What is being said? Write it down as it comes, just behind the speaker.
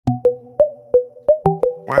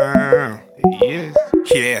Wow, he is.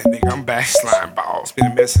 Yeah, nigga, I'm back. Slime ball. It's been a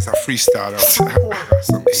minute since I freestyled.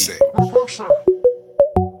 Something to say.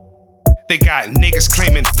 They got niggas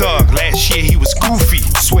claiming thug. Last year he was goofy.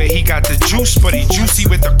 Swear he got the juice, but he juicy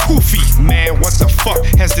with the koofy. Man, what the fuck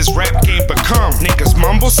has this rap game become? Niggas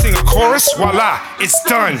mumble, sing a chorus, voila, it's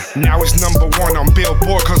done. Now it's #1 on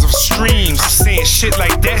Billboard cause of streams. I'm saying shit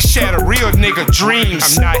like that shatter real nigga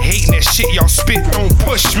dreams. I'm not hating that shit y'all spit, don't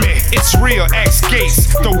push me. It's real, ask Gates.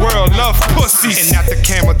 The world love pussies. And not the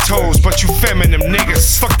camel toes, but you feminine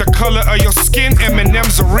niggas. Fuck the color of your skin,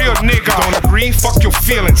 Eminem's a real nigga. Don't agree? Fuck your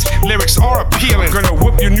feelings. Lyrics are appealing. Gonna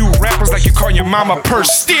whoop your new rappers like you call your mama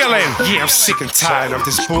purse stealing. Yeah, I'm sick and tired of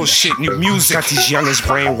this bullshit new music. Got these youngins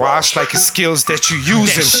brainwashed like it's skills that you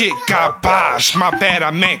using. That shit garbage, my bad,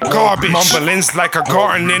 I meant garbage. Mumbling's like a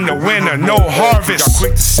garden in the winter, no harvest. Y'all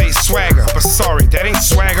quick to say swagger, but sorry, that ain't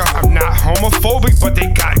swagger. I'm not homophobic, but they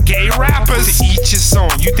got gay rappers. To each his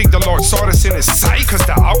own. You think the Lord saw this in his sight? Cause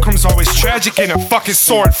the outcome's always tragic in a fucking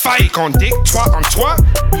sword fight. On dick, twat on twat?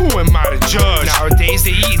 Who am I to judge? Nowadays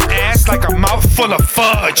they eating ass like a mouthful of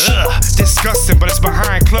fudge. Disgusting, but it's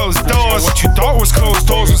behind closed doors. What you thought was closed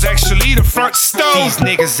doors was actually the front stove. These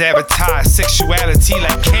niggas advertise sexuality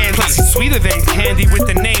like candy. Plus it's sweeter than candy with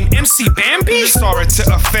the name MC Bambi. Sorry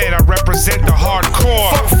to offend, I represent the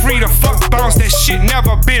hardcore. Fuck free to fuck bounce, that shit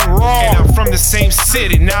never been wrong. And I'm from the same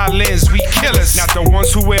city, Nylens, we killers. Not the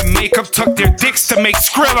ones who wear makeup, tuck their dicks to make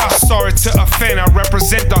Skrilla. Sorry to offend, I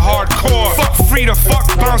represent the hardcore. Fuck free to fuck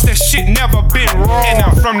bounce, that shit never been wrong. And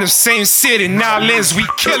I'm from the same city, Nylens, we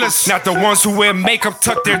killers. Not the ones who wear makeup,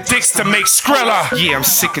 tuck their dicks to make Skrilla. Yeah, I'm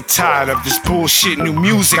sick and tired of this bullshit new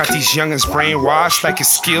music. Got these youngins brainwashed like it's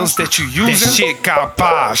skills that you using. That shit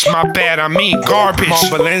garbage, my bad, I mean garbage.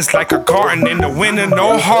 Mumbling's like a garden in the winter,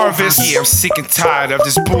 no harvest. Yeah, I'm sick and tired of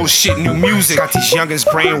this bullshit new music. Got these youngins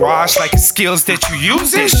brainwashed like it's skills that you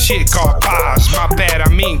using. That shit garbage, my bad, I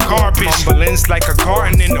mean garbage. Mumbling's like a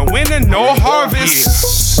garden in the winter, no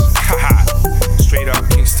harvest. Yeah, haha. Straight up,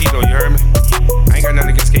 King Steelo, you heard me? I ain't got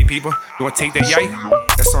nothing against gay people. You wanna take that yike?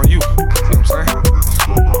 That's on you. You know what I'm saying?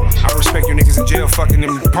 I respect you niggas in jail fucking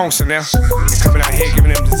them punks in there. And coming out here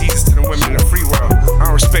giving them diseases to the women in the free world. I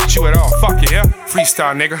don't respect you at all. Fuck you, yeah?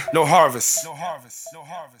 Freestyle, nigga. No harvest. No harvest. No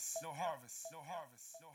harvest.